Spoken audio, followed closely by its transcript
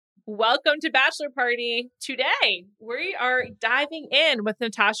Welcome to Bachelor Party. Today, we are diving in with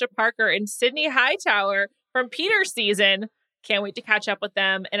Natasha Parker and Sydney Hightower from Peter's season. Can't wait to catch up with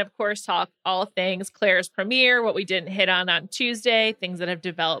them. And of course, talk all things Claire's premiere, what we didn't hit on Tuesday, things that have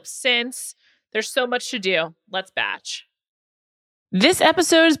developed since. There's so much to do. Let's batch. This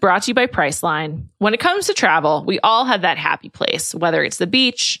episode is brought to you by Priceline. When it comes to travel, we all have that happy place, whether it's the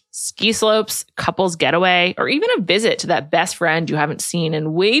beach, ski slopes, couples getaway, or even a visit to that best friend you haven't seen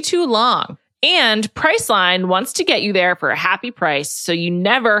in way too long. And Priceline wants to get you there for a happy price so you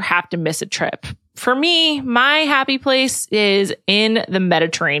never have to miss a trip. For me, my happy place is in the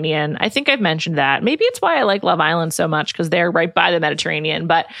Mediterranean. I think I've mentioned that. Maybe it's why I like Love Island so much, because they're right by the Mediterranean.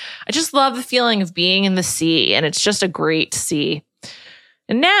 But I just love the feeling of being in the sea, and it's just a great sea.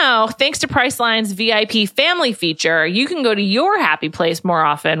 And now, thanks to Priceline's VIP family feature, you can go to your happy place more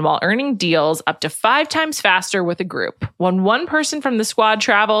often while earning deals up to 5 times faster with a group. When one person from the squad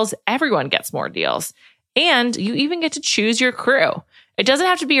travels, everyone gets more deals. And you even get to choose your crew. It doesn't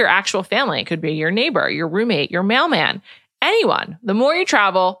have to be your actual family. It could be your neighbor, your roommate, your mailman, anyone. The more you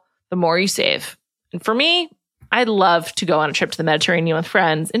travel, the more you save. And for me, I'd love to go on a trip to the Mediterranean with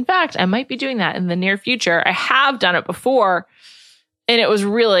friends. In fact, I might be doing that in the near future. I have done it before. And it was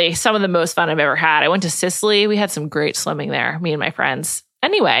really some of the most fun I've ever had. I went to Sicily. We had some great swimming there, me and my friends.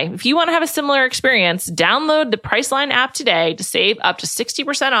 Anyway, if you want to have a similar experience, download the Priceline app today to save up to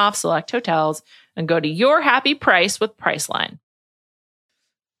 60% off select hotels and go to your happy price with Priceline.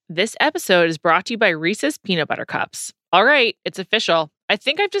 This episode is brought to you by Reese's Peanut Butter Cups. All right, it's official. I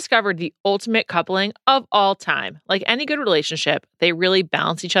think I've discovered the ultimate coupling of all time. Like any good relationship, they really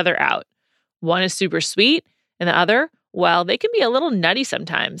balance each other out. One is super sweet, and the other, well, they can be a little nutty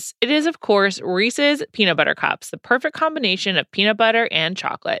sometimes. It is, of course, Reese's Peanut Butter Cups, the perfect combination of peanut butter and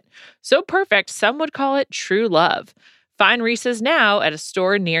chocolate. So perfect, some would call it true love. Find Reese's now at a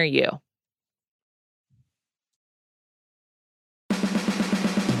store near you.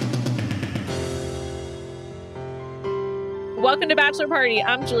 Welcome to Bachelor Party.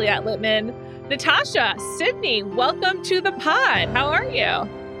 I'm Juliette Littman. Natasha, Sydney, welcome to the pod. How are you?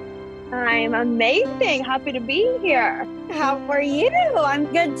 I'm amazing. Happy to be here. How are you? I'm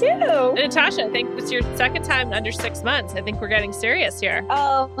good too. And Natasha, I think it's your second time in under 6 months. I think we're getting serious here.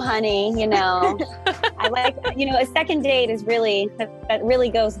 Oh, honey, I like, a second date is that really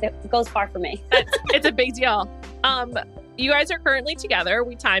goes far for me. It's a big deal. You guys are currently together.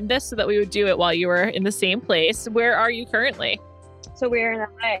 We timed this so that we would do it while you were in the same place. Where are you currently? So we're in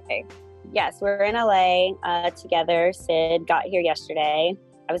LA. Yes, we're in LA together. Sid got here yesterday.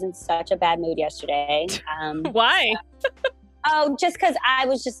 I was in such a bad mood yesterday. Why? Just because I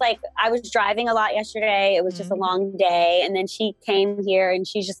was driving a lot yesterday. It was just a long day. And then she came here and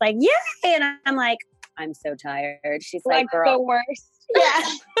she's just like, yay. And I'm like, I'm so tired. She's like, girl. The worst. Yeah.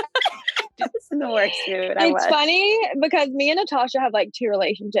 Just in the worst mood. It's funny because me and Natasha have like 2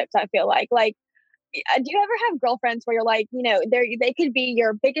 relationships, I feel like. Like, do you ever have girlfriends where you're like, they could be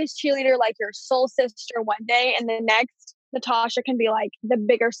your biggest cheerleader, like your soul sister one day, and the next Natasha can be like the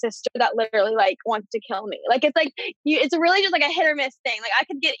bigger sister that literally like wants to kill me. Like it's like it's really just like a hit or miss thing. Like I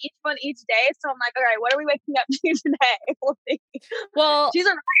could get each one each day. So I'm like, all right, what are we waking up to today? We'll see. Well, she's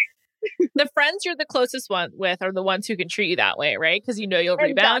the friends you're the closest one with are the ones who can treat you that way, right? Because you'll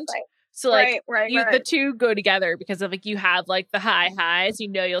rebound. Exactly. So like right. The two go together because of like you have like the high highs,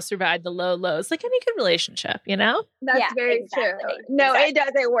 you'll survive the low lows, like any good relationship, That's very true. No, It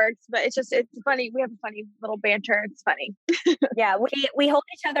does. It works, but it's funny. We have a funny little banter. It's funny. Yeah, we hold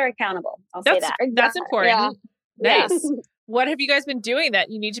each other accountable. I'll say that. That's important. Yeah. Nice. What have you guys been doing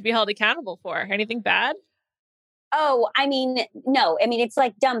that you need to be held accountable for? Anything bad? Oh, no. It's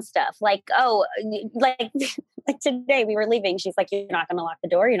like dumb stuff. Like, like today we were leaving. She's like, you're not going to lock the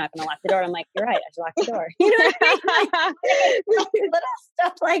door. You're not going to lock the door. I'm like, you're right. I should lock the door. You know what I mean? Like, little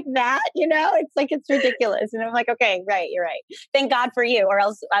stuff like that, it's like, it's ridiculous. And I'm like, okay, right. You're right. Thank God for you, or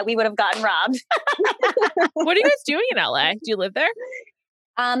else we would have gotten robbed. What are you guys doing in LA? Do you live there?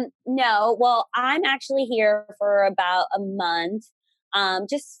 No. Well, I'm actually here for about a month.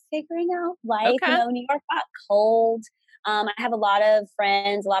 Just figuring out life. Okay. New York got cold. I have a lot of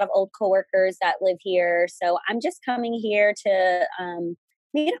friends, a lot of old coworkers that live here. So I'm just coming here to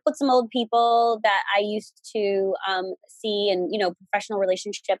meet up with some old people that I used to see and, professional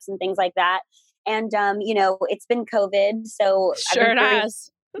relationships and things like that. And, it's been COVID. So Sure it has.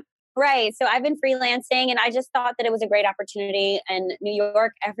 Right. So I've been freelancing and I just thought that it was a great opportunity. And New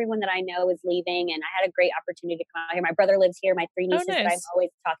York, everyone that I know is leaving. And I had a great opportunity to come out here. My brother lives here. My three Oh, nieces that I'm nice. always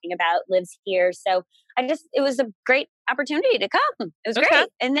talking about lives here. So it was a great opportunity to come. It was Okay. great.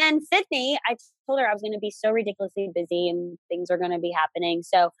 And then Sydney, I told her I was going to be so ridiculously busy and things were going to be happening.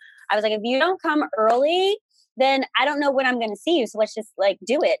 So I was like, if you don't come early, then I don't know when I'm going to see you. So let's just like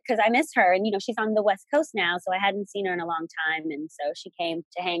do it because I miss her. And, she's on the West Coast now. So I hadn't seen her in a long time. And so she came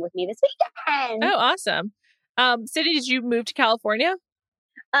to hang with me this weekend. Oh, awesome. Sydney, did you move to California?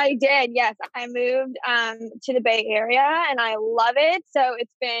 I did. Yes. I moved to the Bay Area and I love it. So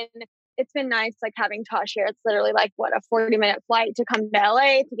it's been nice like having Tosh here. It's literally like a 40-minute flight to come to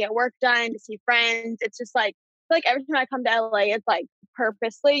LA to get work done, to see friends. It's just like I feel like every time I come to LA, it's like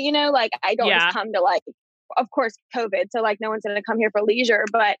purposely, like I don't just come to like, of course, COVID. So like no one's going to come here for leisure,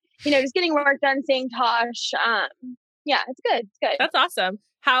 but just getting work done, seeing Tosh. Yeah, it's good. It's good. That's awesome.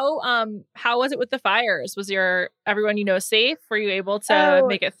 How was it with the fires? Was everyone safe? Were you able to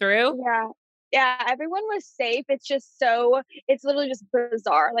make it through? Yeah, everyone was safe. It's literally just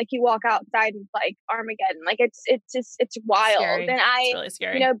bizarre. Like you walk outside and it's like Armageddon. Like it's wild. Scary. And it's really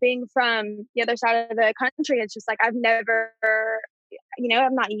scary. Being from the other side of the country, it's just like I've never,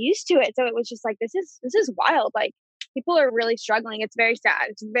 I'm not used to it. So it was just like this is wild. Like people are really struggling. It's very sad.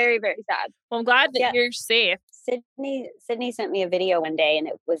 It's very, very sad. Well, I'm glad that you're safe. Sydney sent me a video one day and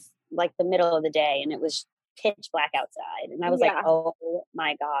it was like the middle of the day and it was pitch black outside. And I was like, oh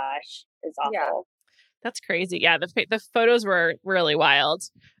my gosh, it's awful. Yeah. That's crazy. Yeah. The photos were really wild.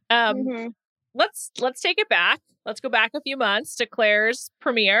 Let's take it back. Let's go back a few months to Claire's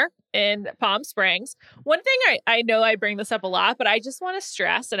premiere in Palm Springs. One thing I know I bring this up a lot, but I just want to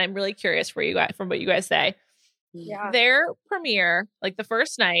stress, and I'm really curious from what you guys say. Yeah. Their premiere, like the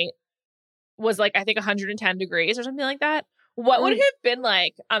first night, was like, I think 110 degrees or something like that. What would it have been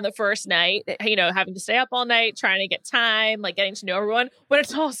like on the first night, having to stay up all night, trying to get time, like getting to know everyone, when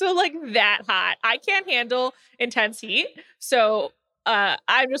it's also like that hot? I can't handle intense heat. So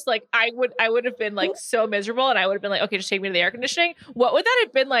I'm just like, I would have been like so miserable and I would have been like, okay, just take me to the air conditioning. What would that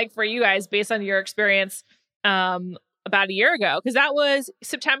have been like for you guys based on your experience about a year ago? Because that was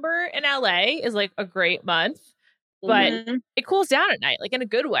September in LA is like a great month. But it cools down at night, like in a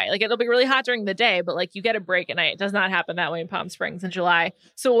good way. Like it'll be really hot during the day, but like you get a break at night. It does not happen that way in Palm Springs in July.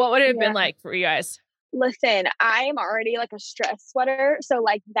 So what would it have been like for you guys? Listen, I'm already like a stress sweater. So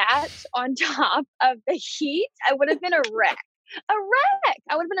like that on top of the heat, I would have been a wreck. I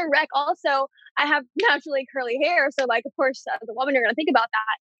would have been a wreck. Also, I have naturally curly hair. So like, of course, as a woman, you're going to think about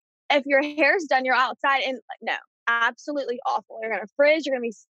that. If your hair's done, you're outside and no, absolutely awful. You're going to frizz. You're going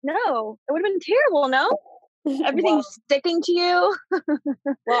to be, no, it would have been terrible. No. Everything's sticking to you.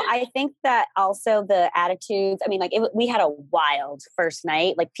 Well, I think that also the attitudes, I mean, like we had a wild first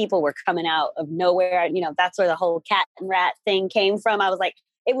night, like people were coming out of nowhere. That's where the whole cat and rat thing came from. I was like,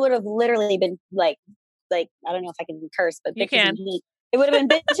 it would have literally been like, I don't know if I can curse, but bitches in heat. It would have been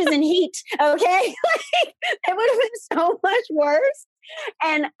bitches in heat. Okay. Like, it would have been so much worse.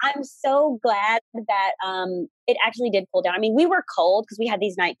 And I'm so glad that it actually did cool down. I mean, we were cold because we had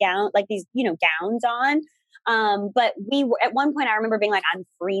these gowns on. But we were at one point, I remember being like, I'm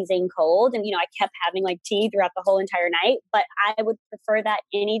freezing cold. And, I kept having like tea throughout the whole entire night, but I would prefer that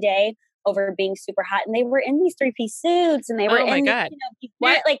any day over being super hot. And they were in these 3-piece suits and they were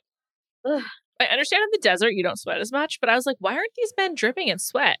ugh. I understand in the desert, you don't sweat as much, but I was like, why aren't these men dripping in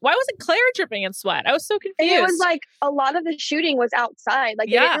sweat? Why wasn't Claire dripping in sweat? I was so confused. And it was like a lot of the shooting was outside. Like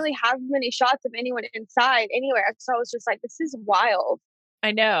they didn't really have many shots of anyone inside anywhere. So I was just like, this is wild.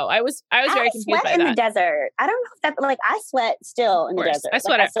 I know. I was very confused by that. In the desert. I don't know if that, like, I sweat still in the desert. I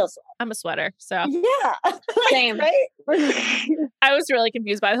sweat. I still sweat. I'm a sweater. So yeah, same. Right? I was really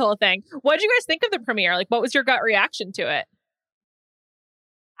confused by the whole thing. What did you guys think of the premiere? Like, what was your gut reaction to it?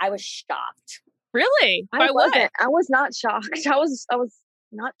 I was shocked. Really? By what? I was not shocked. I was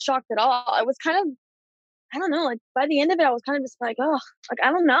not shocked at all. I was kind of, I don't know. Like by the end of it, I was kind of just like, oh, like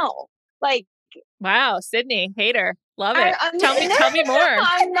I don't know. Like, wow, Sydney, hater. Love it. Tell me more.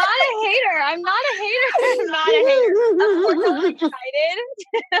 I'm not a hater. I'm not a hater. Of course, I was excited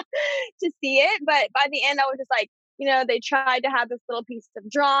to see it, but by the end, I was just like, they tried to have this little piece of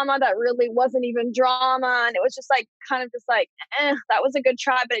drama that really wasn't even drama, and it was just like kind of just like, that was a good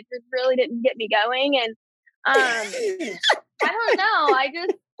try, but it really didn't get me going. And I don't know. I'm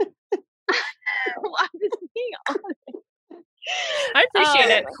just being honest. I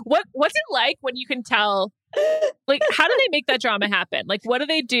appreciate it. What's it like when you can tell? Like, how do they make that drama happen? Like, what do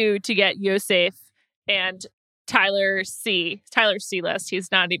they do to get Yosef and Tyler C list?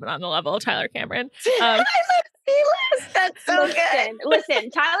 He's not even on the level of Tyler Cameron. C-list. That's so good. Listen,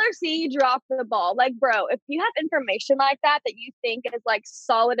 Tyler C dropped the ball. Like, bro, if you have information like that you think is like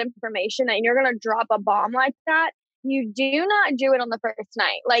solid information and you're gonna drop a bomb like that, you do not do it on the first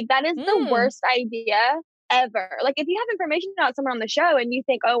night. Like, that is the worst idea ever. Like, if you have information about someone on the show and you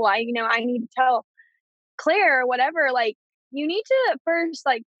think, oh, I need to tell Claire or whatever, like, you need to first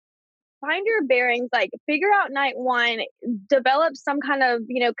like find your bearings, like figure out night one, develop some kind of,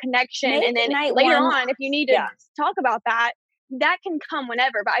 connection. Make and then night later one- on, if you need to talk about that can come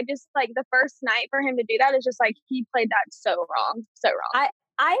whenever. But I just like the first night for him to do that is just like, he played that so wrong. So wrong.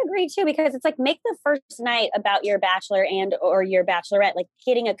 I agree too, because it's like, make the first night about your bachelor and or your bachelorette, like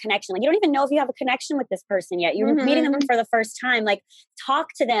getting a connection. Like, you don't even know if you have a connection with this person yet. You're meeting them for the first time. Like, talk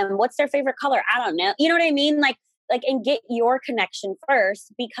to them. What's their favorite color? I don't know. You know what I mean? Like, and get your connection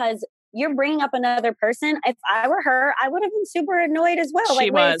first, because you're bringing up another person. If I were her, I would have been super annoyed as well. She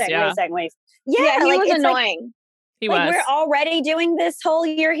like, wait was, a second, yeah. wait a second, wait. Yeah, he like, was it's annoying. He like, was. we're already doing this whole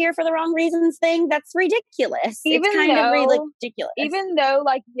 "you're here for the wrong reasons" thing. That's ridiculous. Even it's kind of though- ridiculous. Even though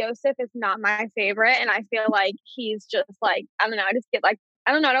like Yosef is not my favorite, and I feel like he's just like, I don't know, I just get like,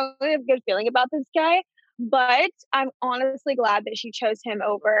 I don't know, I don't really have a good feeling about this guy. But I'm honestly glad that she chose him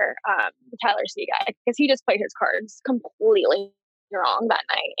over the Tyler C guy, because he just played his cards completely wrong that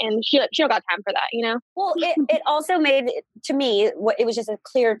night, and she don't got time for that, Well, it also made it, to me, it was just a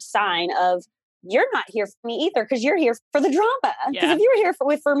clear sign of, you're not here for me either, because you're here for the drama. Because if you were here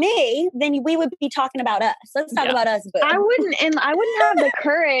for me, then we would be talking about us. Let's talk about us. Boo. I wouldn't have the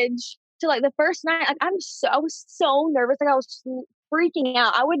courage to, like, the first night. Like, I was so nervous. Like, I was freaking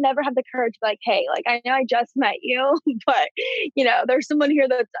out. I would never have the courage to be like, hey, like, I know I just met you, but there's someone here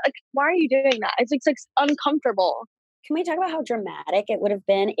that's like, why are you doing that? It's like uncomfortable. Can we talk about how dramatic it would have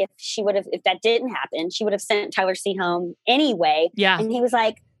been if that didn't happen? She would have sent Tyler C home anyway. Yeah. And he was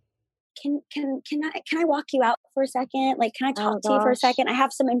like, Can I walk you out for a second? Like, can I talk to you for a second? I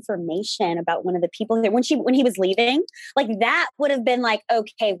have some information about one of the people there. When he was leaving, like, that would have been like,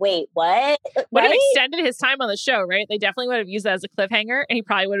 okay, wait, what? Would have extended his time on the show, right? They definitely would have used that as a cliffhanger, and he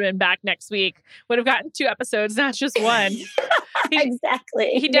probably would have been back next week. Would have gotten 2 episodes, not just one.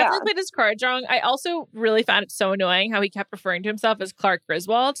 Exactly. He definitely played his cards wrong. I also really found it so annoying how he kept referring to himself as Clark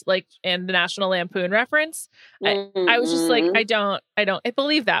Griswold, like in the National Lampoon reference. I was just like, I don't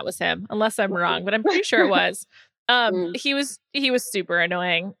believe that was him, unless I'm wrong, but I'm pretty sure it was. He was super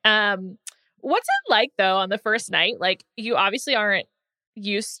annoying. What's it like though on the first night? Like, you obviously aren't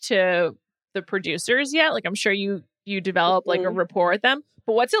used to the producers yet. Like, I'm sure you develop like a rapport with them,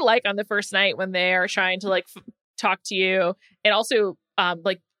 but what's it like on the first night when they are trying to like talk to you and also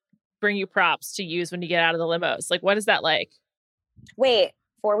like bring you props to use when you get out of the limos? Like, what is that like? Wait,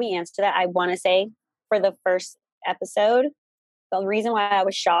 before we answer that, I want to say, for the first episode, the reason why I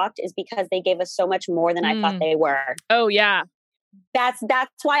was shocked is because they gave us so much more than I thought they were. Oh yeah. That's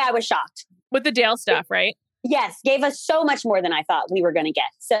why I was shocked. With the Dale stuff, right? Yes, gave us so much more than I thought we were going to get.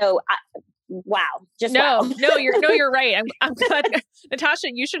 So, wow. No, you're right. I'm glad. Natasha,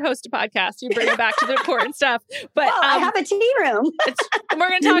 you should host a podcast. You bring it back to the important stuff. But I have a tea room. We're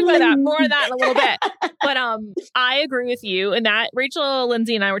going to talk about that, more of that in a little bit. But I agree with you in that. Rachel,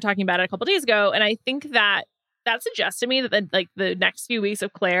 Lindsay, and I were talking about it a couple days ago, and I think that suggests to me that the next few weeks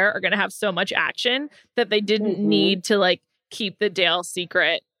of Claire are going to have so much action that they didn't need to like keep the Dale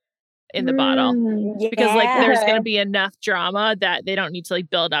secret in the bottle, because like there's going to be enough drama that they don't need to like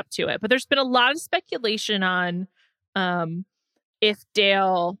build up to it. But there's been a lot of speculation on if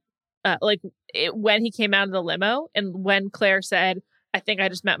Dale when he came out of the limo and when Claire said, I think I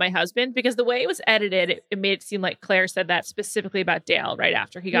just met my husband, because the way it was edited, it made it seem like Claire said that specifically about Dale right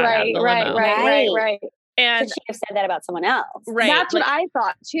after he got out of the limo. Right. And she have said that about someone else. Right. That's what I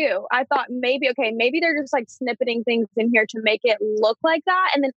thought too. I thought maybe they're just like snippeting things in here to make it look like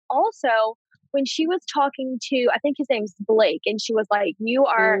that. And then also when she was talking to, I think his name's Blake, and she was like, you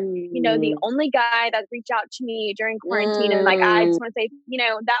are, the only guy that reached out to me during quarantine. And like, I just want to say,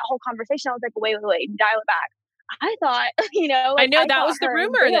 that whole conversation, I was like, wait, dial it back. I thought, I know that was the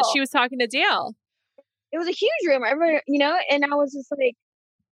rumor that she was talking to Dale. It was a huge rumor, and I was just like,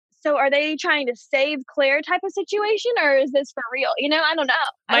 so are they trying to save Claire type of situation, or is this for real? I don't know.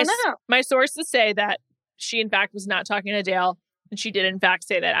 I don't know. My sources say that she, in fact, was not talking to Dale, and she did, in fact,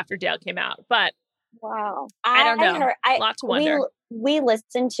 say that after Dale came out. But wow, I don't know. A lot to wonder. We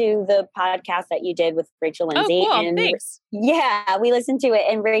listened to the podcast that you did with Rachel Lindsay. Oh, cool. And thanks. Yeah, we listened to it,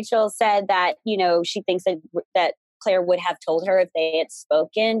 and Rachel said that she thinks that Claire would have told her if they had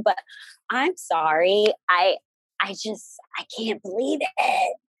spoken. But I'm sorry, I can't believe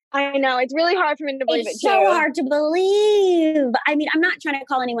it. I know. It's really hard for me to believe It's it, so too. hard to believe. I mean, I'm not trying to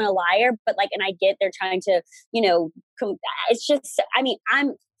call anyone a liar, but like, and I get they're trying to, it's just, I mean,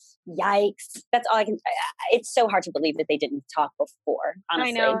 yikes. That's all I can, it's so hard to believe that they didn't talk before,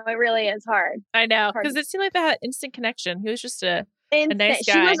 honestly. I know. It really is hard. I know. Because it seemed like they had instant connection. He was just a nice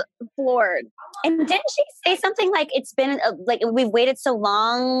guy. She was floored. And didn't she say something like it's been like we've waited so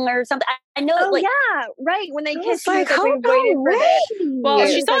long or something? I know. Oh, like, yeah, right. When they kissed, like, we waited for this. Well,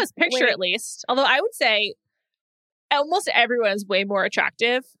 she Years. saw his picture at least. Although I would say almost everyone is way more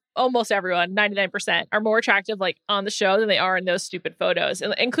attractive. Almost everyone, 99%, are more attractive like on the show than they are in those stupid photos,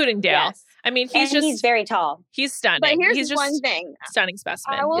 including Dale. Yes. I mean, he's very tall. He's stunning. But here's he's just one thing. Stunning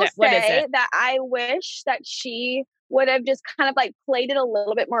specimen. I will What is say it? that I wish that she would have just kind of like played it a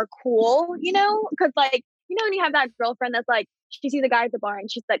little bit more cool, because like, when you have that girlfriend that's like, she sees a guy at the bar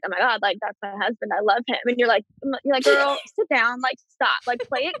and she's like, oh my God, like that's my husband. I love him. And you're like, girl, sit down, like stop, like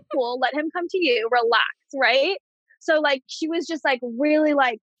play it cool. Let him come to you, relax. Right. So like, she was just like really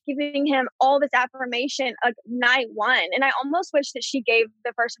like giving him all this affirmation like night one. And I almost wish that she gave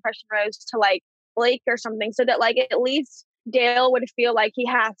the first impression rose to like Blake or something so that like at least Dale would feel like he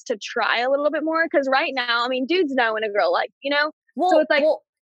has to try a little bit more. Cause right now, I mean, dudes know when a girl like, Well, so it's like,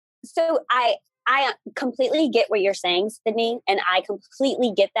 so I completely get what you're saying, Sydney, and I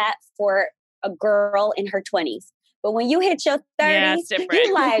completely get that for a girl in her 20s. But when you hit your 30s,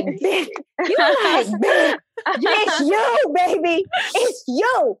 you're like, bitch, it's you, baby. It's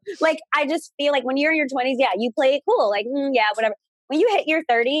you. Like, I just feel like when you're in your 20s, yeah, you play it cool. Like, yeah, whatever. When you hit your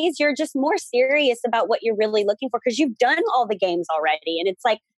 30s, you're just more serious about what you're really looking for because you've done all the games already. And it's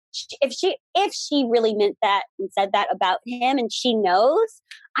like, if she really meant that and said that about him and she knows,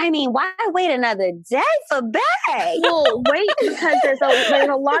 I mean, why wait another day for Bay? Well, wait, because there's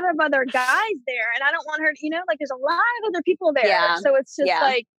a lot of other guys there and I don't want her to, like there's a lot of other people there. Yeah. So it's just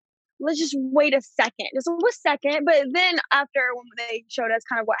like, let's just wait a second, just a second. But then after when they showed us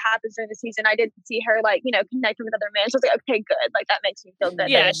kind of what happens during the season, I did see her like, connecting with other men. So I was like, okay, good. Like that makes me feel good.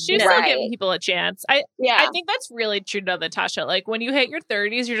 Yeah, she's still giving people a chance. I think that's really true though, Natasha. Like when you hit your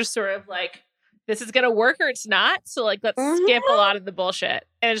 30s, you're just sort of like, this is gonna work or it's not. So like let's skip a lot of the bullshit.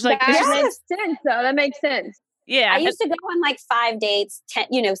 And it's like that makes sense though. That makes sense. Yeah. I used to go on like 5 dates, 10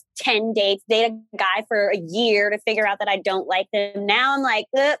 dates, date a guy for a year to figure out that I don't like them. Now I'm like,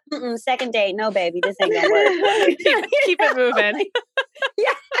 second date. No, baby, this ain't gonna work. keep it moving.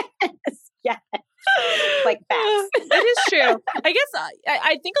 Yes. Like facts. It is true. I guess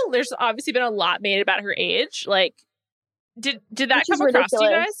I think there's obviously been a lot made about her age. Like, did that come across to you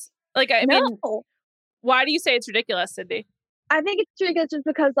guys? Like, I mean, why do you say it's ridiculous, Cindy? I think it's ridiculous just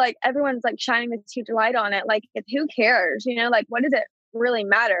because like everyone's like shining this huge light on it. Like, who cares? Like, what does it really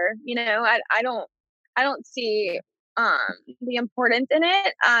matter? I don't see the importance in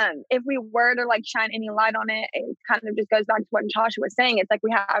it. If we were to like shine any light on it, it kind of just goes back to what Natasha was saying. It's like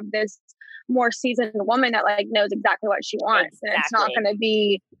we have this more seasoned woman that like knows exactly what she wants, and it's not going to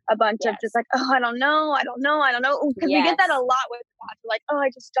be a bunch of just like, oh, I don't know, because we get that a lot with Bachelor, like, oh, I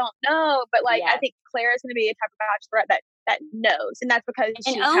just don't know. But like, I think Claire is going to be a type of bachelorette that knows, and that's because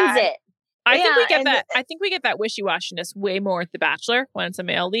she owns it. I think we get that. I think we get that wishy-washiness way more with The Bachelor when it's a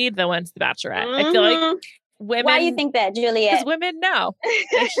male lead than when it's The Bachelorette. I feel like women. Why do you think that, Juliet? Because women know.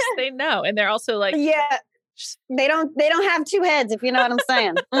 They know, and they're also like, they don't have two heads, if you know what I'm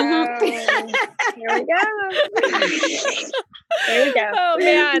saying. Here we go. There we go. Oh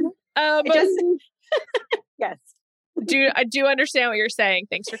man. Yes. I do understand what you're saying.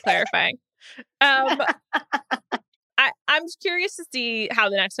 Thanks for clarifying. I'm curious to see how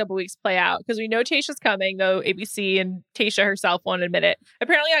the next couple weeks play out because we know Tayshia's coming, though ABC and Tayshia herself won't admit it.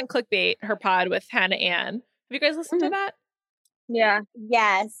 Apparently on Clickbait, her pod with Hannah Ann. Have you guys listened to that? Yeah.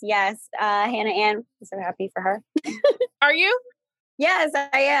 Yes. Hannah Ann, I'm so happy for her. Are you? Yes,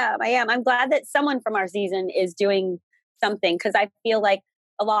 I am. I'm glad that someone from our season is doing something because I feel like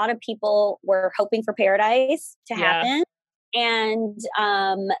a lot of people were hoping for Paradise to happen. And,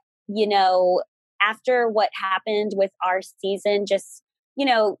 after what happened with our season, just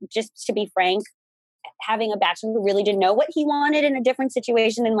to be frank, having a bachelor who really didn't know what he wanted in a different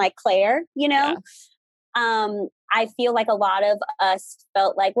situation than like Claire, I feel like a lot of us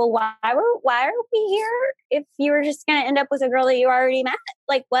felt like, well, why are we here if you were just going to end up with a girl that you already met?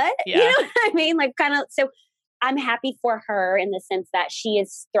 Like what? Yeah. You know what I mean? Like kind of, so I'm happy for her in the sense that she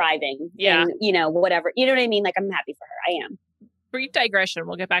is thriving. Yeah. And, whatever, you know what I mean? Like I'm happy for her. I am. Brief digression.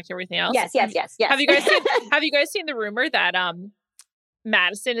 We'll get back to everything else. Yes. Have you guys seen the rumor that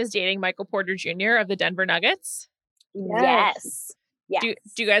Madison is dating Michael Porter Jr. of the Denver Nuggets? Yes. Do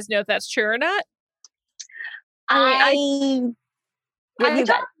you guys know if that's true or not? I What I you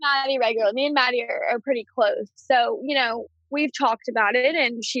talk got? to Maddie regularly. Me and Maddie are pretty close. So, we've talked about it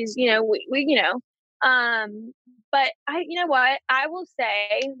and she's, but you know what? I will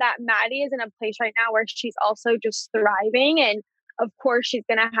say that Maddie is in a place right now where she's also just thriving. And of course she's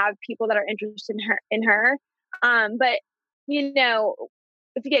going to have people that are interested in her. But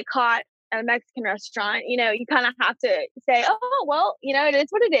if you get caught at a Mexican restaurant, you kind of have to say, oh, well, it is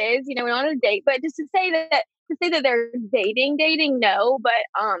what it is, we're on a date, but just to say that they're dating, no, but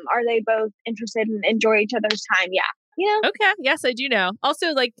are they both interested and enjoy each other's time? Yeah. Okay. Yes, I do know.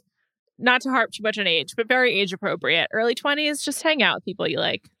 Also, like, not to harp too much on age, but very age appropriate. Early 20s, just hang out with people you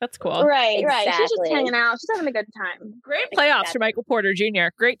like. That's cool. Right. She's just Exactly. hanging out. She's having a good time. Great playoffs for Michael Porter Jr.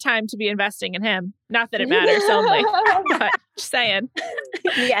 Great time to be investing in him. Not that it matters only, but just saying.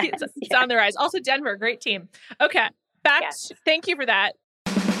 Yes, It's on the rise. Also, Denver, great team. Okay. Thank you for that.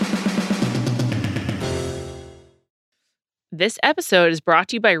 This episode is brought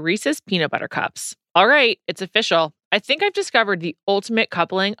to you by Reese's Peanut Butter Cups. All right, it's official. I think I've discovered the ultimate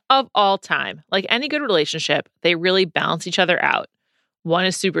coupling of all time. Like any good relationship, they really balance each other out. One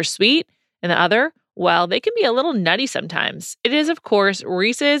is super sweet, and the other, well, they can be a little nutty sometimes. It is, of course,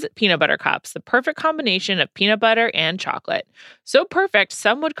 Reese's Peanut Butter Cups, the perfect combination of peanut butter and chocolate. So perfect,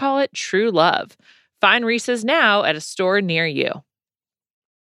 some would call it true love. Find Reese's now at a store near you.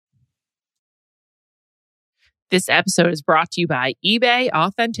 This episode is brought to you by eBay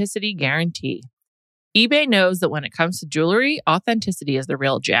Authenticity Guarantee. eBay knows that when it comes to jewelry, authenticity is the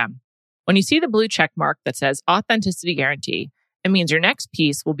real gem. When you see the blue check mark that says Authenticity Guarantee, it means your next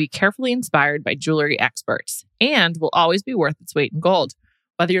piece will be carefully inspired by jewelry experts and will always be worth its weight in gold.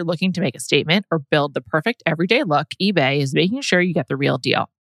 Whether you're looking to make a statement or build the perfect everyday look, eBay is making sure you get the real deal.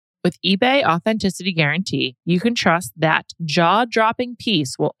 With eBay Authenticity Guarantee, you can trust that jaw-dropping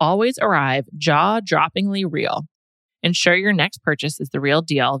piece will always arrive jaw-droppingly real. Ensure your next purchase is the real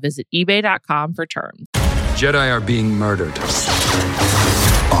deal. Visit eBay.com for terms. Jedi are being murdered.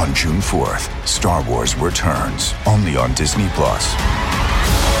 On June 4th, Star Wars returns, only on Disney+.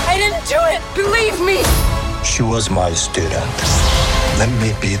 I didn't do it! Believe me! She was my student. Let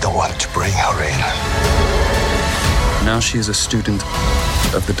me be the one to bring her in. Now she is a student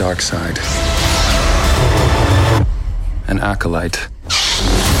of the dark side. An acolyte.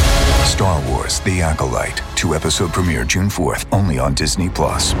 Star Wars: The Acolyte. 2-episode premiere June 4th, only on Disney+.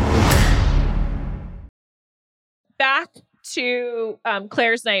 Back to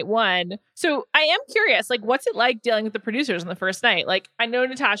Claire's night one. So I am curious, like, what's it like dealing with the producers on the first night? Like, I know,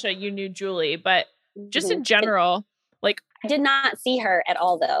 Natasha, you knew Julie, but just in general, like... I did not see her at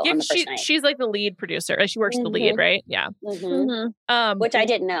all, though, on the first night. She's like the lead producer. Like, she works the lead, right? Yeah. Which I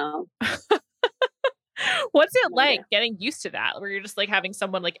didn't know. What's it like getting used to that, where you're just like having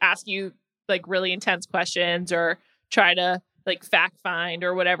someone like ask you like really intense questions or try to like fact find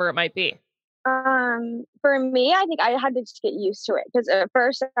or whatever it might be? For me, I think I had to just get used to it, because at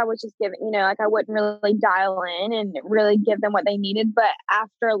first I was just giving, I wouldn't really dial in and really give them what they needed. But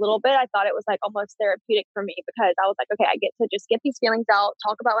after a little bit, I thought it was like almost therapeutic for me, because I was like, okay, I get to just get these feelings out,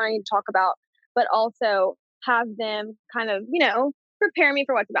 talk about what I need to talk about, but also have them kind of, prepare me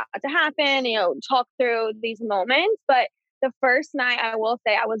for what's about to happen, talk through these moments. But the first night, I will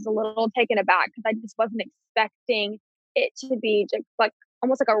say I was a little taken aback, because I just wasn't expecting it to be just like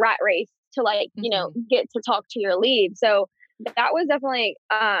almost like a rat race to get to talk to your lead. So that was definitely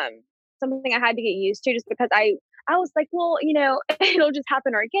something I had to get used to, just because I was like, well, it'll just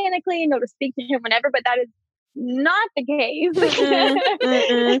happen organically and to speak to him whenever, but that is not the case.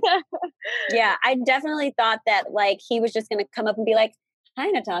 Yeah, I definitely thought that like he was just going to come up and be like, hi,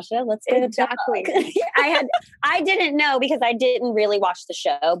 Natasha, let's go talk. I didn't know, because I didn't really watch the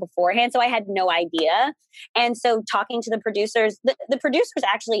show beforehand. So I had no idea. And so talking to the producers, the producers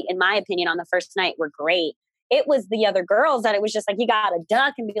actually, in my opinion, on the first night were great. It was the other girls that it was just like, you got to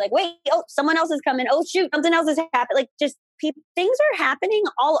duck and be like, wait, oh, someone else is coming. Oh, shoot, something else is happening. Like, just things are happening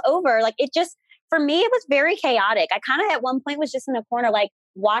all over. Like, it just, for me, it was very chaotic. I kind of at one point was just in the corner, like,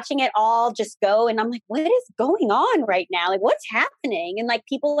 watching it all just go. And I'm like, what is going on right now? Like, what's happening? And like,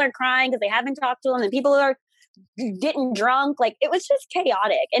 people are crying because they haven't talked to them, and people are getting drunk. Like, it was just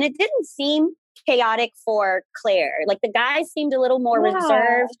chaotic. And it didn't seem chaotic for Claire. Like, the guys seemed a little more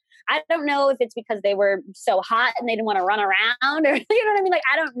reserved. I don't know if it's because they were so hot and they didn't want to run around, or, you know what I mean? Like,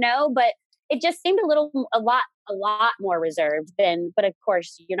 I don't know, but it just seemed a lot more reserved than, but of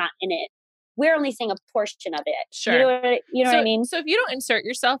course you're not in it. We're only seeing a portion of it. Sure. You know what I mean? So if you don't insert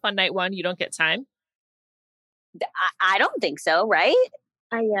yourself on night one, you don't get time? I don't think so, right?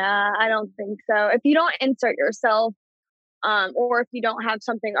 Yeah, I don't think so. If you don't insert yourself, or if you don't have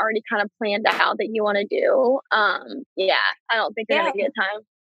something already kind of planned out that you want to do, yeah, I don't think you're gonna get time.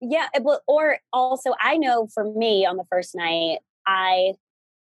 Yeah, or also, I know for me on the first night, I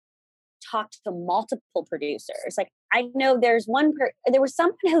talked to multiple producers. Like, I know there was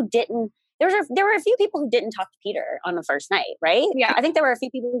someone who didn't. There were a few people who didn't talk to Peter on the first night, right? Yeah, I think there were a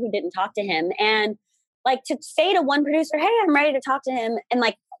few people who didn't talk to him, and like to say to one producer, "Hey, I'm ready to talk to him," and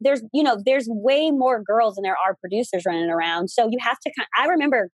like there's way more girls than there are producers running around. So you have to. I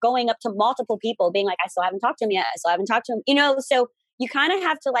remember going up to multiple people, being like, "I still haven't talked to him yet. I still haven't talked to him." So you kind of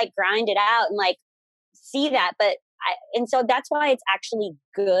have to like grind it out and like see that. And so that's why it's actually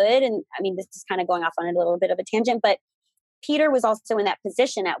good. And I mean, this is kind of going off on a little bit of a tangent, but Peter was also in that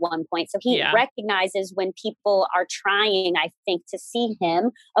position at one point. So he recognizes when people are trying, I think, to see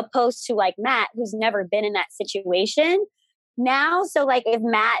him, opposed to like Matt, who's never been in that situation now. So like if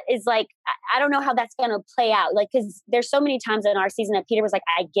Matt is like, I don't know how that's going to play out. Like, because there's so many times in our season that Peter was like,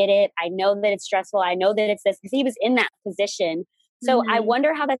 I get it. I know that it's stressful. I know that it's this, because he was in that position. So I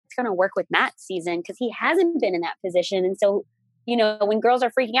wonder how that's going to work with Matt's season, because he hasn't been in that position. And so, when girls are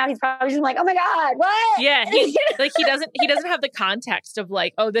freaking out, he's probably just like, oh my God, what? Yeah. He doesn't have the context of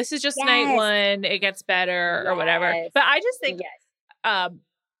like, oh, this is just night one. It gets better or whatever. But I just think,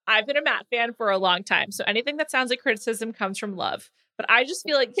 I've been a Matt fan for a long time. So anything that sounds like criticism comes from love. But I just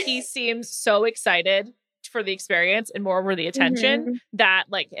feel like he seems so excited for the experience and more for the attention that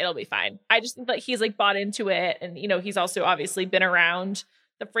like it'll be fine. I just think that he's like bought into it, and he's also obviously been around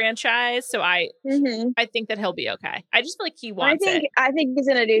the franchise, so I think that he'll be okay. I just feel like he wants it. I think he's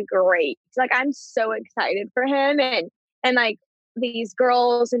gonna do great. Like, I'm so excited for him and like these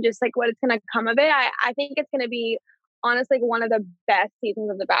girls and just like what it's gonna come of it. I think it's gonna be honestly one of the best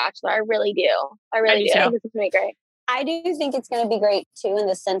seasons of The Bachelor. I really do. I think it's gonna be great. I do think it's going to be great too, in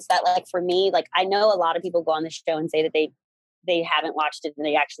the sense that, like, for me, like, I know a lot of people go on the show and say that they haven't watched it and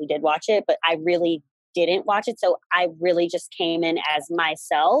they actually did watch it, but I really didn't watch it. So I really just came in as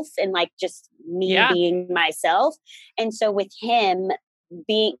myself and like just me being myself. And so with him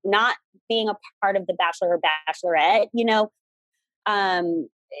not being a part of the Bachelor or Bachelorette,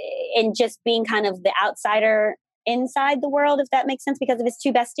 and just being kind of the outsider inside the world, if that makes sense, because of his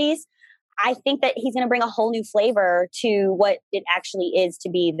two besties, I think that he's going to bring a whole new flavor to what it actually is to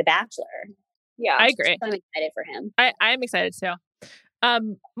be The Bachelor. Yeah, I agree. So I'm excited for him. I am excited too.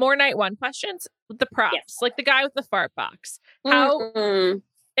 More night one questions with the props, like the guy with the fart box. How?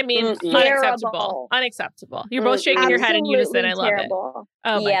 I mean, unacceptable. You're both shaking your head in unison. I love it. Oh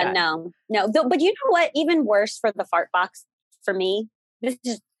my God. No. But you know what? Even worse for the fart box for me. This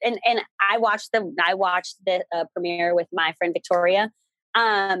is and I watched the premiere with my friend Victoria.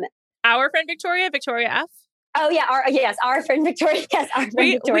 Our friend Victoria F. Oh yeah, our friend Victoria. Yes, our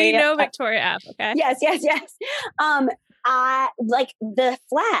friend Victoria. We know Victoria F. Okay. Yes. I like the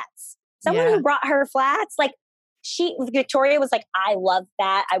flats. Someone who brought her flats, like Victoria was like, I love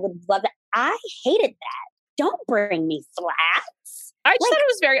that. I would love that. I hated that. Don't bring me flats. I just thought it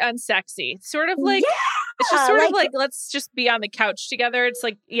was very unsexy. Sort of like, it's just sort of like, let's just be on the couch together. It's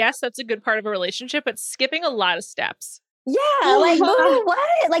like, yes, that's a good part of a relationship, but skipping a lot of steps. Yeah, like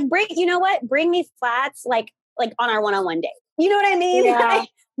what? Like bring me flats like on our one-on-one date. You know what I mean? Yeah. Like,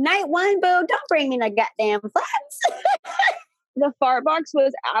 night one, boo, don't bring me the goddamn flats. The fart box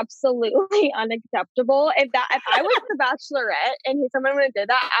was absolutely unacceptable. If I was the Bachelorette and someone would have did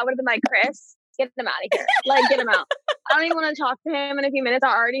that, I would have been like, Chris, get them out of here. Like, get him out. I don't even want to talk to him in a few minutes.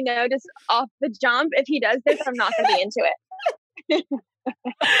 I already know just off the jump, if he does this, I'm not going to be into it.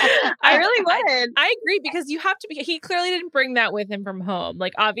 I really would. I agree, because you have to be. He clearly didn't bring that with him from home.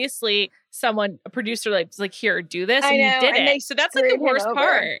 Like, obviously, a producer like here, do this, and he did it. So that's like the worst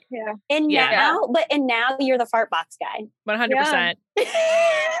part. Yeah. And now you're the fart box guy. 100%.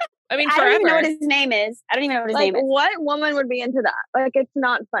 I mean, forever. I don't even know what his name is. What woman would be into that? Like, it's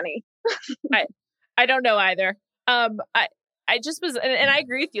not funny. I don't know either. I just was, and I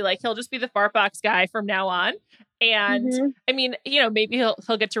agree with you. Like, he'll just be the fart box guy from now on. And I mean, maybe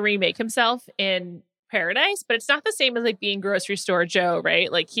he'll get to remake himself in Paradise, but it's not the same as like being Grocery Store Joe,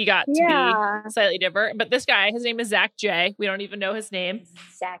 right? Like, he got to be slightly different. But this guy, his name is Zach J. We don't even know his name.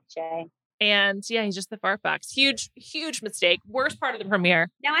 Zach J. And yeah, he's just the fart box. Huge mistake. Worst part of the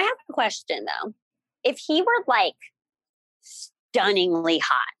premiere. Now I have a question though. If he were like stunningly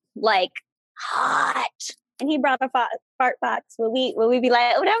hot, and he brought a fart box, would we be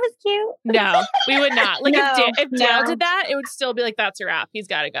like, oh, that was cute? No, we would not. Like, if Dale did that, it would still be like, that's a wrap. He's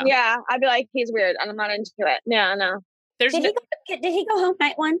got to go. Yeah, I'd be like, he's weird, and I'm not into it. Yeah, no. Did he go home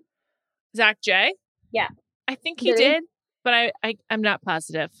night one? Zach J? Yeah, I think he did, but I'm not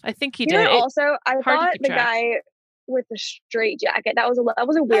positive. I think he did. Also, I thought the guy with the straight jacket. That was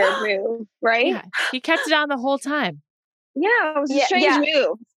a weird move, right? Yeah, he kept it on the whole time. Yeah, it was a strange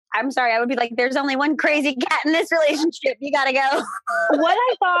move. I'm sorry. I would be like, there's only one crazy cat in this relationship. You got to go. What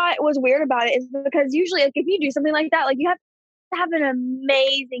I thought was weird about it is because usually, like, if you do something like that, like, you have to have an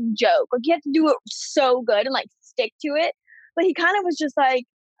amazing joke. Like, you have to do it so good and, like, stick to it. But he kind of was just like,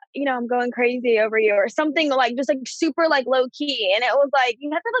 you know, I'm going crazy over you or something, like, just, like, super, like, low key. And it was like, you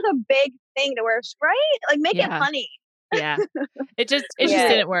have to have, like, a big thing to wear, right? Like, make it funny. Yeah. It just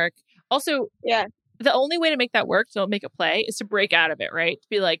didn't work. Also, yeah. The only way to make that work, don't make it play, is to break out of it, right? To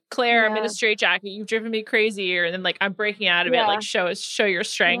be like, Claire, I'm in a straitjacket. You've driven me crazy. And then, like, I'm breaking out of it. Like, show your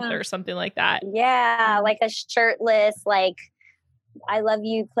strength or something like that. Yeah, like a shirtless, like, I love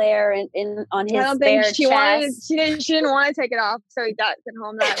you, Claire, on his I don't bare think she chest. wanted. She didn't want to take it off, so he got sent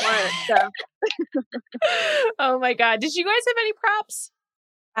home that once. So. Oh my God! Did you guys have any props?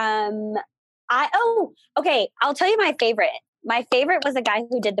 Okay. I'll tell you my favorite. My favorite was the guy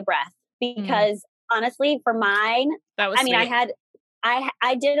who did the breath because honestly, for mine, that was. Sweet.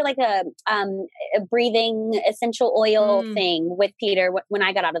 I did like a breathing essential oil thing with Peter when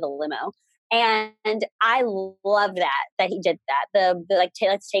I got out of the limo. And I love that he did that. The like,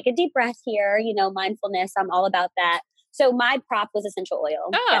 let's take a deep breath here. You know, mindfulness. I'm all about that. So my prop was essential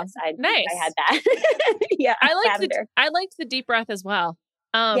oil. Oh, yes, nice. I had that. Yeah, I liked the deep breath as well.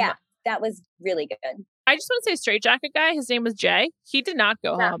 Yeah, that was really good. I just want to say, straitjacket guy. His name was Jay. He did not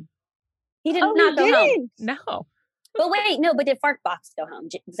go home. He did not go home. No. But wait, no. But did Fartbox go home,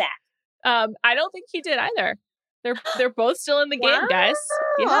 Zach? I don't think he did either. They're both still in the game, guys.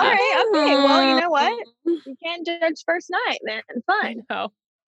 Yeah. All right. Okay. Well, you know what? You can't judge first night, man. Fine.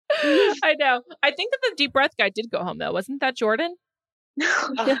 I know. I think that the deep breath guy did go home though. Wasn't that Jordan?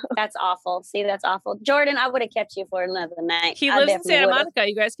 Oh, that's awful. See, that's awful. Jordan, I would have kept you for another night. He lives in Santa Monica.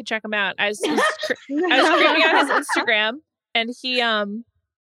 You guys could check him out. I was creeping out his Instagram, and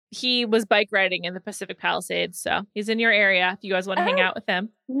he was bike riding in the Pacific Palisades. So he's in your area if you guys want to hang out with him.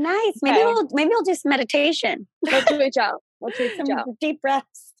 Nice. Maybe we'll do some meditation. Let's reach out. Some deep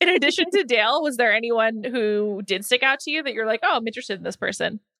breaths. In addition to Dale, was there anyone who did stick out to you that you're like, oh, I'm interested in this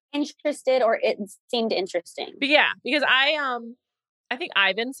person? Interested, or it seemed interesting? But yeah, because I think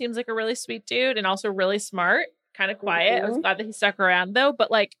Ivan seems like a really sweet dude and also really smart, kind of quiet. I was glad that he stuck around though.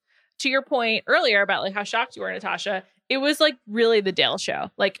 But like, to your point earlier about like how shocked you were, Natasha, it was like really the Dale show.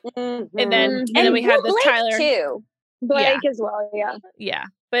 Like, and then we had this Blake Tyler too. Blake as well. Yeah. Yeah.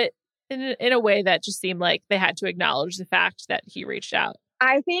 But in a way that just seemed like they had to acknowledge the fact that he reached out.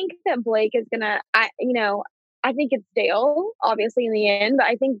 I think that Blake is gonna, I think it's Dale, obviously in the end, but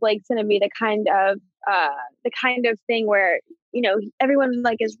I think Blake's gonna be the kind of thing where, you know, everyone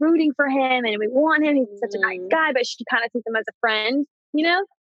like is rooting for him and we want him. He's such a nice guy, but she kind of sees him as a friend, you know?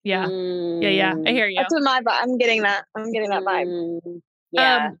 Yeah. Yeah. I hear you. That's what I'm getting that vibe.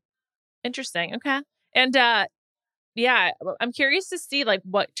 Yeah. Interesting. Okay. And yeah, I'm curious to see like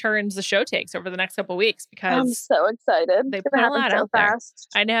what turns the show takes over the next couple of weeks because I'm so excited. They put a lot out fast.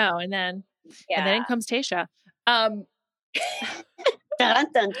 There. I know. And then in comes Tayshia. Dun,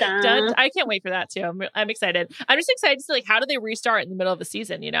 dun, dun. I can't wait for that too. I'm excited. I'm just excited to see like how do they restart in the middle of the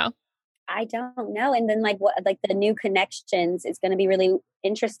season, you know? I don't know. And then like what like the new connections is going to be really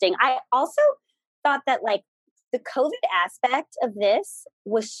interesting. I also thought that like the COVID aspect of this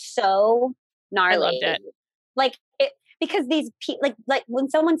was so gnarly. I loved it. Like it because these like when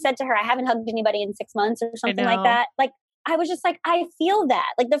someone said to her, I haven't hugged anybody in 6 months or something like that. Like I was just like, I feel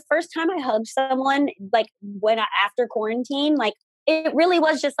that. Like the first time I hugged someone, like after quarantine, like it really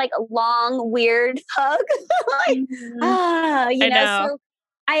was just like a long, weird hug. Like, you know. So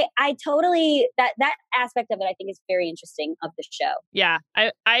I totally that aspect of it I think is very interesting of the show. Yeah,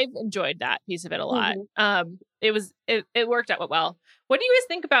 I've enjoyed that piece of it a lot. It worked out well. What do you guys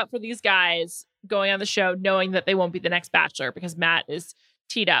think about for these guys going on the show knowing that they won't be the next Bachelor because Matt is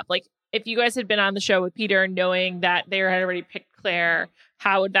teed up? Like if you guys had been on the show with Peter knowing that they had already picked Claire,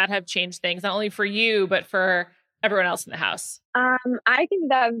 how would that have changed things not only for you but for everyone else in the house? I think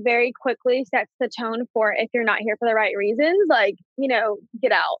that very quickly sets the tone for if you're not here for the right reasons, like, you know,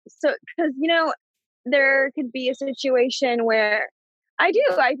 get out. So, because, you know, there could be a situation where I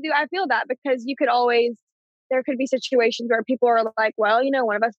feel that because there could be situations where people are like, well, you know,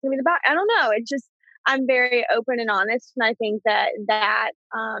 one of us is going to be the back. I don't know. It's just, I'm very open and honest. And I think that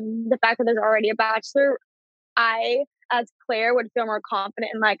the fact that there's already a Bachelor, I, as Claire, would feel more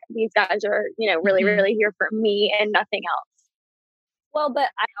confident in like, these guys are, you know, really, really here for me and nothing else. Well, but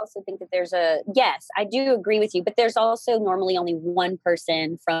I also think that yes, I do agree with you, but there's also normally only one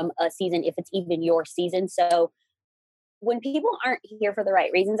person from a season if it's even your season. So when people aren't here for the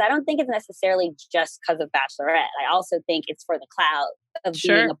right reasons, I don't think it's necessarily just because of Bachelorette. I also think it's for the clout of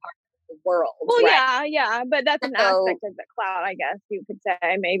being a part of the world. Well, right? yeah, but that's an aspect of the clout, I guess you could say,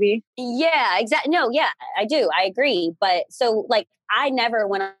 maybe. Yeah, exactly. No, yeah, I do. I agree. But so, like, I never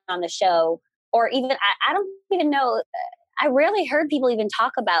went on the show, or even I don't even know. I rarely heard people even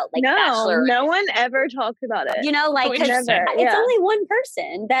talk about like Bachelor. No one ever talks about it. You know, like, 'cause it's only one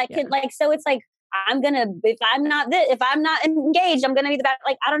person that can like. So it's like, if I'm not engaged, I'm gonna be the bad.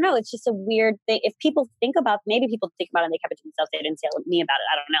 Like, I don't know. It's just a weird thing. If people think about, maybe people think about it and they kept it to themselves. They didn't tell me about it.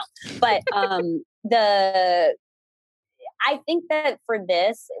 I don't know. But I think that for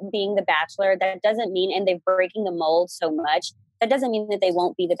this being The Bachelor, that doesn't mean, and they're breaking the mold so much, that doesn't mean that they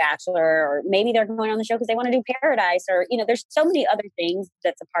won't be The Bachelor, or maybe they're going on the show because they want to do Paradise, or, you know, there's so many other things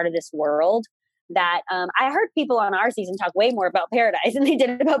that's a part of this world that I heard people on our season talk way more about Paradise than they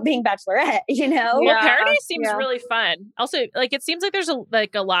did about being Bachelorette, you know? Well, Paradise seems really fun. Also, like, it seems like there's a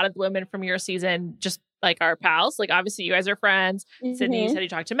lot of women from your season just like our pals. Like, obviously you guys are friends. Sydney, you said you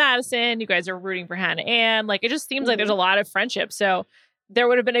talked to Madison. You guys are rooting for Hannah Ann. Like, it just seems like there's a lot of friendship. So there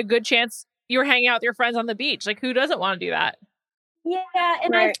would have been a good chance you were hanging out with your friends on the beach. Like, who doesn't want to do that? Yeah.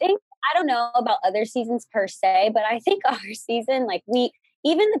 And I think, I don't know about other seasons per se, but I think our season, like,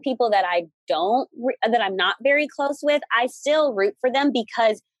 even the people that that I'm not very close with, I still root for them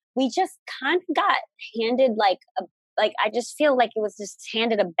because we just kind of got handed I just feel like it was just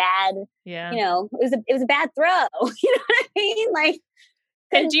handed a bad, you know, it was a bad throw. You know what I mean? Like,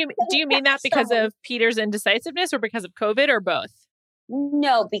 and do you mean that because of Peter's indecisiveness or because of COVID or both?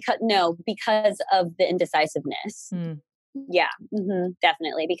 No, because of the indecisiveness. Yeah,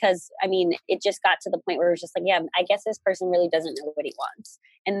 definitely. Because I mean, it just got to the point where it was just like, yeah, I guess this person really doesn't know what he wants.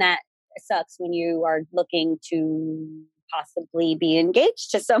 And that sucks when you are looking to possibly be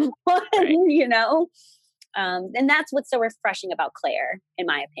engaged to someone, you know? And that's what's so refreshing about Claire, in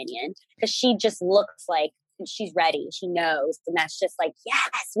my opinion, because she just looks like she's ready. She knows. And that's just like,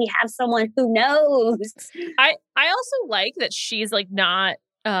 yes, we have someone who knows. I also like that she's like not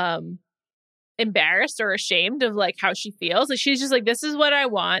embarrassed or ashamed of like how she feels. Like, she's just like, this is what I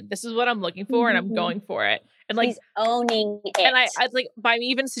want. This is what I'm looking for. And I'm going for it. And like, she's owning it. And I like, by me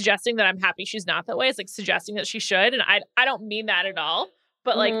even suggesting that I'm happy she's not that way, it's like suggesting that she should. And I don't mean that at all.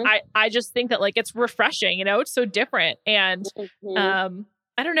 But like, I just think that like, it's refreshing, you know, it's so different. And I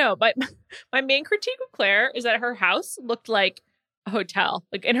don't know, but my main critique of Claire is that her house looked like a hotel,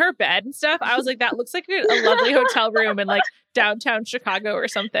 like in her bed and stuff. I was like, that looks like a lovely hotel room in like downtown Chicago or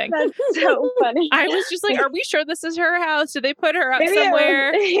something. That's so funny. I was just like, are we sure this is her house? Did they put her up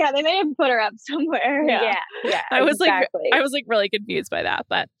somewhere? They may have put her up somewhere. Yeah. I was like really confused by that,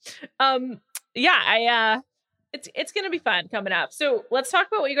 but it's going to be fun coming up. So let's talk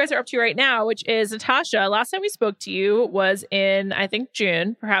about what you guys are up to right now, which is Natasha. Last time we spoke to you was in, I think,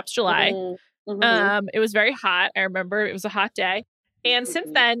 June, perhaps July. It was very hot. I remember it was a hot day. And since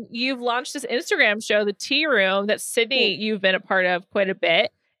then, you've launched this Instagram show, The Tea Room, that Sydney, you've been a part of quite a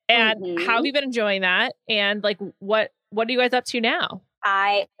bit. And how have you been enjoying that? And like, what are you guys up to now?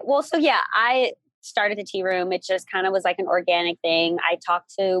 I started The Tea Room. It just kind of was like an organic thing. I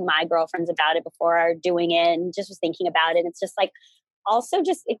talked to my girlfriends about it before doing it and just was thinking about it. It's just like, also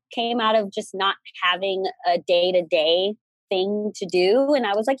just, it came out of just not having a day-to-day thing to do. And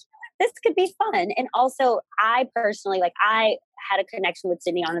I was like, this could be fun. And also I personally, like, I had a connection with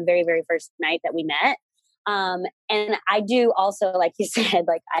Sydney on the very, very first night that we met. And I do also, like you said,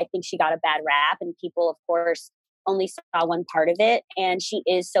 like, I think she got a bad rap and people, of course, only saw one part of it. And she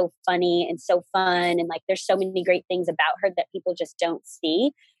is so funny and so fun. And like, there's so many great things about her that people just don't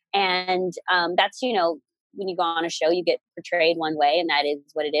see. And that's, you know, when you go on a show, you get portrayed one way and that is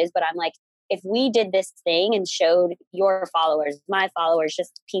what it is. But I'm like, if we did this thing and showed your followers, my followers,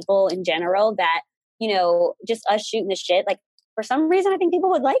 just people in general that, you know, just us shooting the shit, like, for some reason, I think people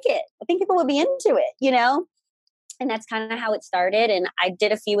would like it. I think people would be into it, you know? And that's kind of how it started. And I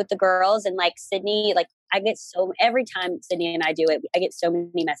did a few with the girls, and like Sydney, like, I get every time Sydney and I do it, I get so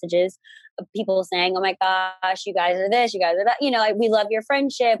many messages of people saying, oh my gosh, you guys are this, you guys are that. You know, we love your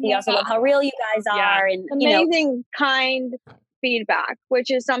friendship. We also love how real you guys are. And amazing, kind feedback, which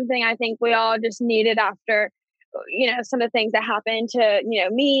is something I think we all just needed after, you know, some of the things that happened to, you know,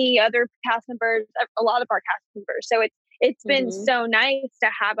 me, other cast members, a lot of our cast members. So it's been so nice to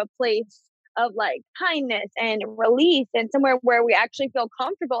have a place of like kindness and release and somewhere where we actually feel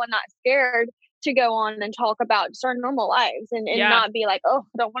comfortable and not scared to go on and talk about just our normal lives and not be like, oh,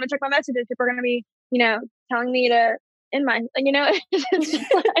 I don't want to check my messages if we're going to be, you know, telling me to in my, you know, it's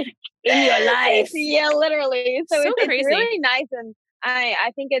just like in your life. Yeah, literally. So it's crazy. really nice. And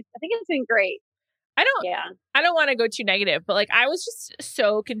I think it's been great. Yeah. I don't want to go too negative, but like I was just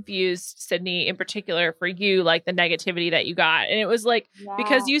so confused, Sydney, in particular for you, like the negativity that you got. And it was like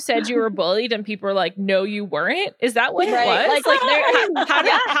because you said you were bullied and people were like, no, you weren't. Is that what it was? Like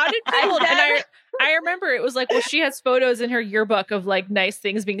how did people and I remember it was like, well, she has photos in her yearbook of like nice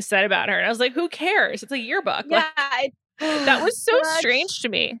things being said about her. And I was like, who cares? It's a yearbook. Yeah. Like, that was so strange to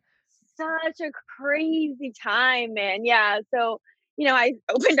me. Such a crazy time, man. Yeah. So, I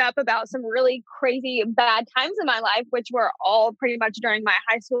opened up about some really crazy bad times in my life, which were all pretty much during my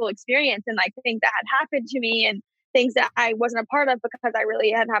high school experience and like things that had happened to me and things that I wasn't a part of because I really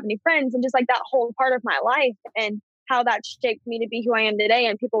hadn't have any friends and just like that whole part of my life and how that shaped me to be who I am today.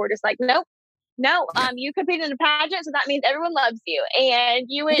 And people were just like, nope. No, you competed in a pageant, so that means everyone loves you. And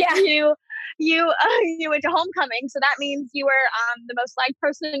you went to you went to homecoming, so that means you were the most liked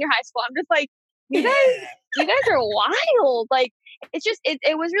person in your high school. I'm just like, you guys are wild. Like it's just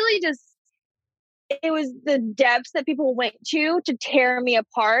it was really just it was the depths that people went to tear me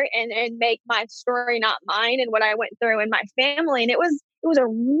apart and make my story not mine and what I went through in my family. And it was a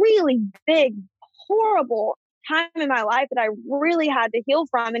really big, horrible time in my life that I really had to heal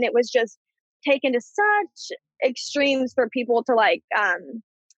from. And it was just taken to such extremes for people to like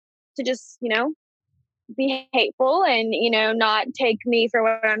to just be hateful and not take me for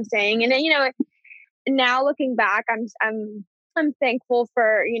what I'm saying. And then now looking back, I'm thankful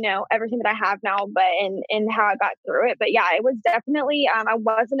for everything that I have now, but and how I got through it. But yeah, it was definitely I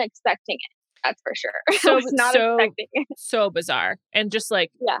wasn't expecting it. That's for sure. So, I was not expecting it. So bizarre, and just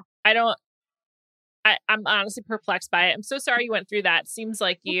like I'm honestly perplexed by it. I'm so sorry you went through that. Seems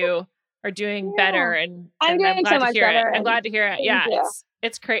like you are doing better, and I'm glad so to much hear better. it. I'm glad to hear it. Yeah,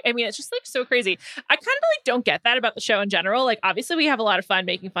 it's crazy. I mean, it's just like so crazy. I kind of like don't get that about the show in general. Like, obviously, we have a lot of fun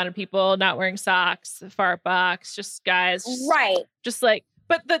making fun of people not wearing socks, fart box, just guys, right? Just like,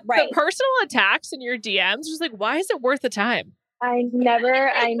 but the personal attacks in your DMs, just like, why is it worth the time? Someone's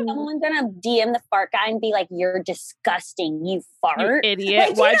gonna DM the fart guy and be like, "You're disgusting, you fart, you idiot."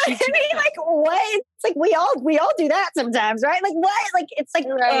 Like, why'd you? I mean, like, what? It's like we all do that sometimes, right? Like, what? Like, it's like,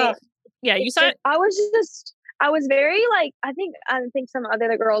 right. Yeah, you saw it. I was very like, I think some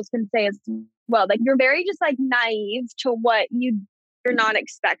other girls can say as well. Like, you're very just like naive to what you're not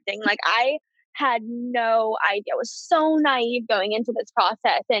expecting. Like, I had no idea. I was so naive going into this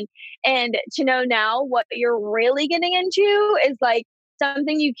process, and to know now what you're really getting into is like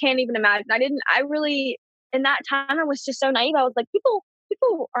something you can't even imagine. I really in that time I was just so naive. I was like, people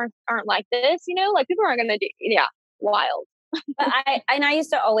aren't like this, like people aren't gonna do wild. But I used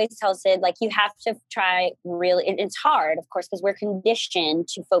to always tell Sid, like, you have to try really, it's hard, of course, because we're conditioned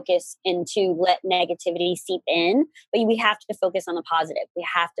to focus and to let negativity seep in, but we have to focus on the positive. We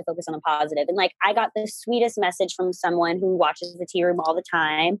have to focus on the positive. And like, I got the sweetest message from someone who watches the Tea Room all the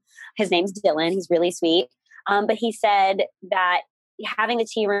time. His name's Dylan. He's really sweet. But he said that having the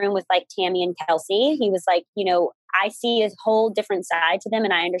Tea Room with like Tammy and Kelsey, he was like, I see a whole different side to them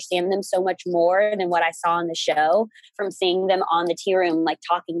and I understand them so much more than what I saw on the show from seeing them on the Tea Room, like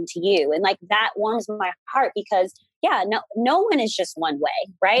talking to you. And like, that warms my heart because no one is just one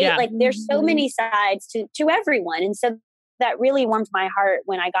way, right? Yeah. Like there's so many sides to everyone. And so that really warmed my heart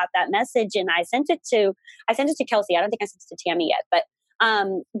when I got that message and I sent it to Kelsey. I don't think I sent it to Tammy yet, but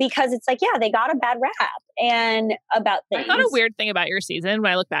because it's like, they got a bad rap and about things. I thought a weird thing about your season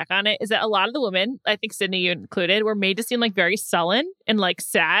when I look back on it is that a lot of the women, I think Sydney, you included, were made to seem like very sullen and like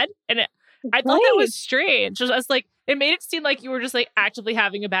sad. And I thought that was strange. I was like, it made it seem like you were just like actively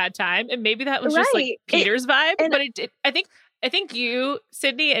having a bad time. And maybe that was just like Peter's vibe. But it did. I think you,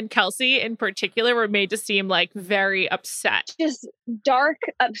 Sydney, and Kelsey in particular were made to seem like very upset. Just dark,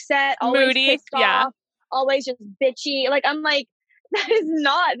 upset, always moody, pissed off, always just bitchy. Like, I'm like, that is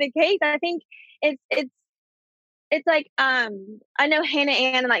not the case. I think it's like I know Hannah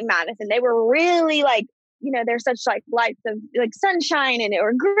Ann and like Madison, they were really like, they're such like lights of like sunshine and they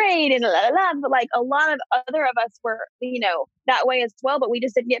were great and but like a lot of other of us were that way as well, but we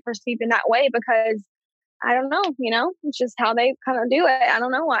just didn't get perceived in that way because I don't know, it's just how they kind of do it. I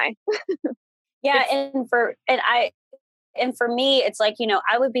don't know why. And for me, it's like,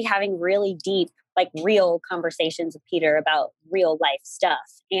 I would be having really deep, like real conversations with Peter about real life stuff.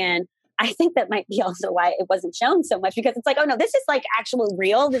 And I think that might be also why it wasn't shown so much because it's like, oh no, this is like actual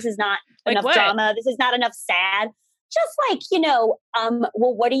real. This is not like enough drama. This is not enough sad. Just like,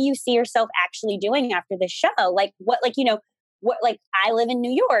 well, what do you see yourself actually doing after this show? Like what, what, like I live in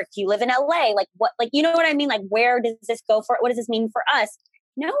New York, you live in LA. Like what, like, you know what I mean? Like, where does this go for? What does this mean for us?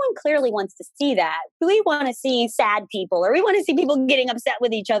 No one clearly wants to see that. We want to see sad people or we want to see people getting upset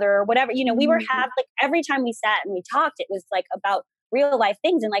with each other or whatever. We were like every time we sat and we talked, it was like about real life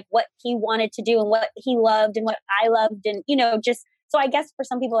things and like what he wanted to do and what he loved and what I loved. And, just, so I guess for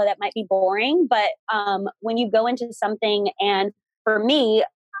some people that might be boring, but when you go into something, and for me,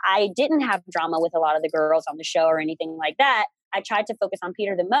 I didn't have drama with a lot of the girls on the show or anything like that. I tried to focus on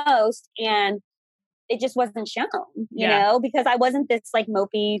Peter the most, and it just wasn't shown, you know, because I wasn't this like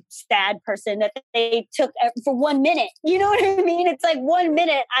mopey, sad person that they took for 1 minute. You know what I mean? It's like 1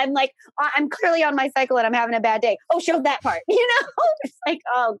 minute. I'm like, I'm clearly on my cycle and I'm having a bad day. Oh, show that part. It's like,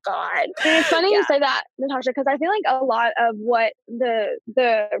 oh God. And it's funny you say that, Natasha, because I feel like a lot of what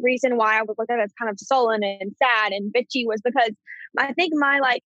the reason why I was looked at as kind of sullen and sad and bitchy was because I think my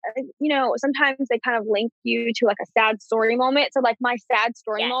sometimes they kind of link you to like a sad story moment. So like my sad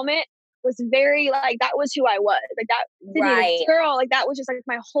story moment was very like, that was who I was. Like that this girl, like that was just like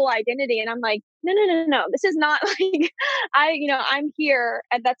my whole identity. And I'm like, no. This is not like, I'm here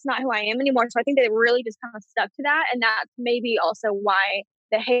and that's not who I am anymore. So I think they really just kind of stuck to that. And that's maybe also why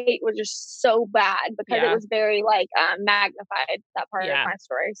the hate was just so bad, because it was very like magnified, that part of my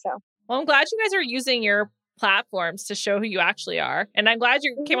story. So, well, I'm glad you guys are using your platforms to show who you actually are, and I'm glad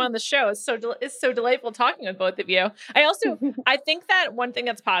you came on the show. It's so delightful talking with both of you. I think that one thing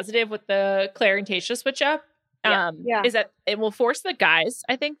that's positive with the Claire and Tayshia switch up is that it will force the guys,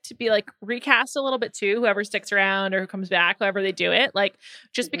 I think, to be like recast a little bit too, whoever sticks around or who comes back, however they do it. Like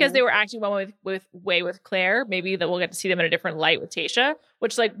just because they were acting one way with Claire, maybe that we'll get to see them in a different light with Tayshia,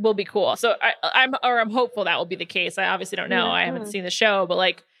 which like will be cool. So I'm hopeful that will be the case. I obviously don't know. I haven't seen the show, but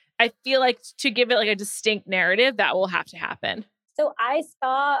like I feel like to give it like a distinct narrative, that will have to happen. So I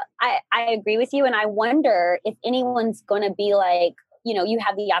agree with you. And I wonder if anyone's going to be like, you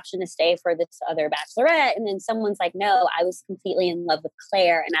have the option to stay for this other bachelorette. And then someone's like, no, I was completely in love with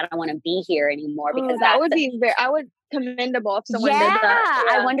Claire and I don't want to be here anymore. Because that would be commendable if someone did that.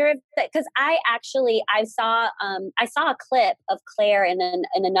 Yeah. I wonder if, because I saw a clip of Claire and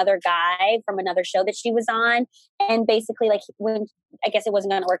another guy from another show that she was on. And basically like when I guess it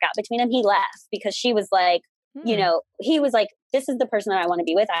wasn't going to work out between them, he left because she was like, he was like, this is the person that I want to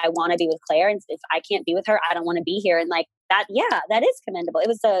be with. I want to be with Claire. And if I can't be with her, I don't want to be here. And like that, that is commendable. It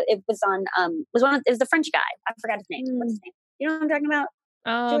was the French guy. I forgot his name. What's his name? You know what I'm talking about?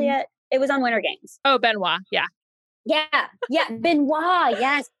 Juliet. It was on Winter Games. Oh, Benoit. Yeah. Yeah. Benoit.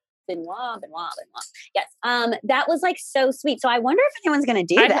 Yes. Benoit. Yes. That was like so sweet. So I wonder if anyone's going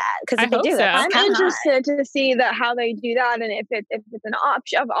to do that. Because if they do that, I'm interested to see how they do that. And if it's an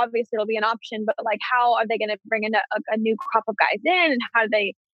option, obviously it'll be an option, but like, how are they going to bring in a new crop of guys in, and how do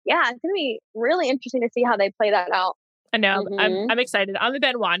they, it's going to be really interesting to see how they play that out. I know. I'm excited. On the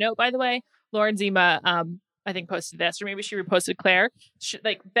Benoit note, by the way, Lauren Zima, I think posted this, or maybe she reposted Claire.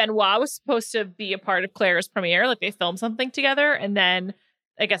 Benoit was supposed to be a part of Claire's premiere. Like they filmed something together, and then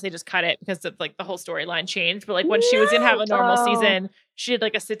I guess they just cut it because of like the whole storyline changed. But like when she was going to have a normal season, she did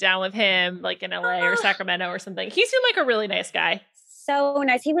like a sit down with him, like in LA or Sacramento or something. He seemed like a really nice guy. So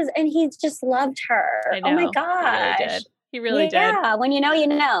nice. He was, and he just loved her. I know. Oh my gosh. He really did. Yeah. When you know.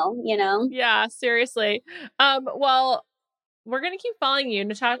 Yeah, seriously. Well, we're going to keep following you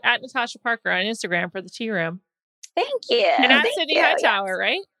at Natasha Parker on Instagram for the Tea Room. Thank you. And at Sydney Hightower,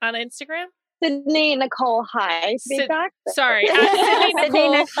 right? On Instagram? Sydney Nicole High. Sorry. Sydney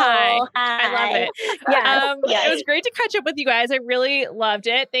Nicole High. I love it. Yes. It was great to catch up with you guys. I really loved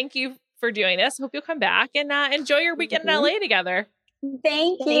it. Thank you for doing this. Hope you'll come back and enjoy your weekend in LA together.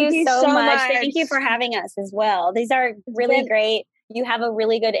 Thank you so much. Thank you for having us as well. These are really great. You have a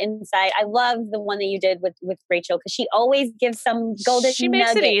really good insight. I love the one that you did with Rachel, because she always gives some golden She makes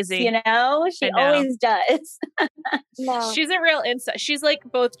nuggets, it easy. She always does. No. She's a real insider. She's like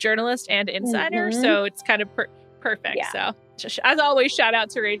both journalist and insider, so it's kind of perfect. Yeah. So as always, shout out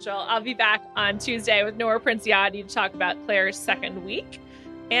to Rachel. I'll be back on Tuesday with Nora Princiotti to talk about Claire's second week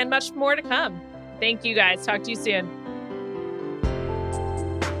and much more to come. Thank you guys. Talk to you soon.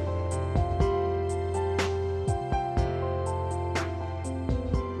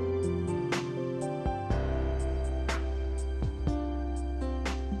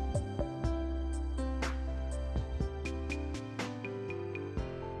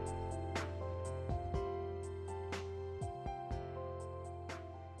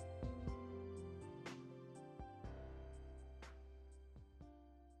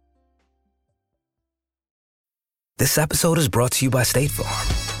 This episode is brought to you by State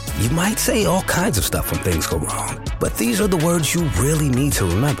Farm. You might say all kinds of stuff when things go wrong, but these are the words you really need to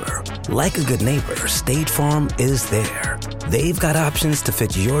remember. Like a good neighbor, State Farm is there. They've got options to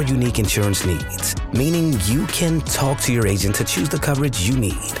fit your unique insurance needs, meaning you can talk to your agent to choose the coverage you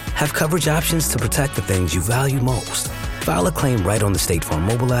need, have coverage options to protect the things you value most. File a claim right on the State Farm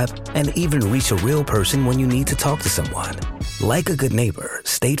mobile app and even reach a real person when you need to talk to someone. Like a good neighbor,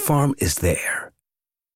 State Farm is there.